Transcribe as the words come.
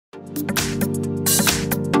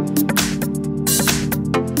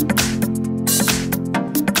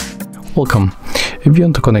Welcome. If you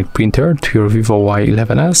want to connect printer to your Vivo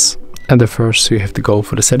Y11s, at the first you have to go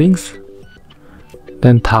for the settings,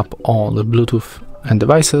 then tap on the Bluetooth and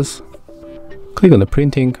devices, click on the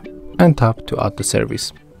printing and tap to add the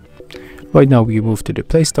service. Right now we move to the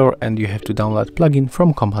Play Store and you have to download plugin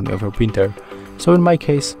from company of your printer. So in my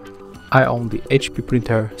case, I own the HP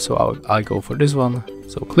printer, so I go for this one.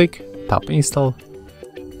 So click, tap install.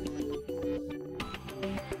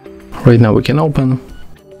 Right now we can open.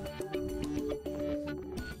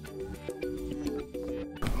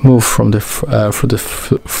 Move from the through the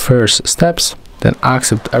first steps, then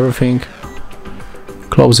accept everything,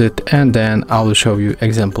 close it, and then I will show you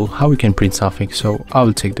example how we can print something. So I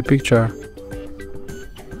will take the picture,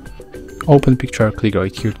 open picture, click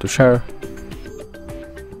right here to share,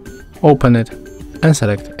 open it and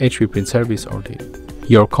select HP print service or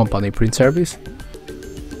your company print service.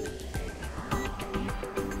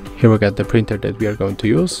 Here we got the printer that we are going to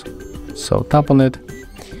use, so tap on it.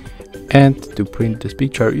 And to print this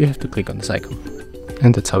picture, you have to click on this icon.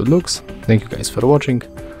 And that's how it looks. Thank you guys for watching.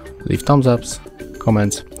 Leave thumbs ups,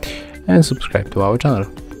 comments, and subscribe to our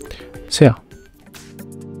channel. See ya!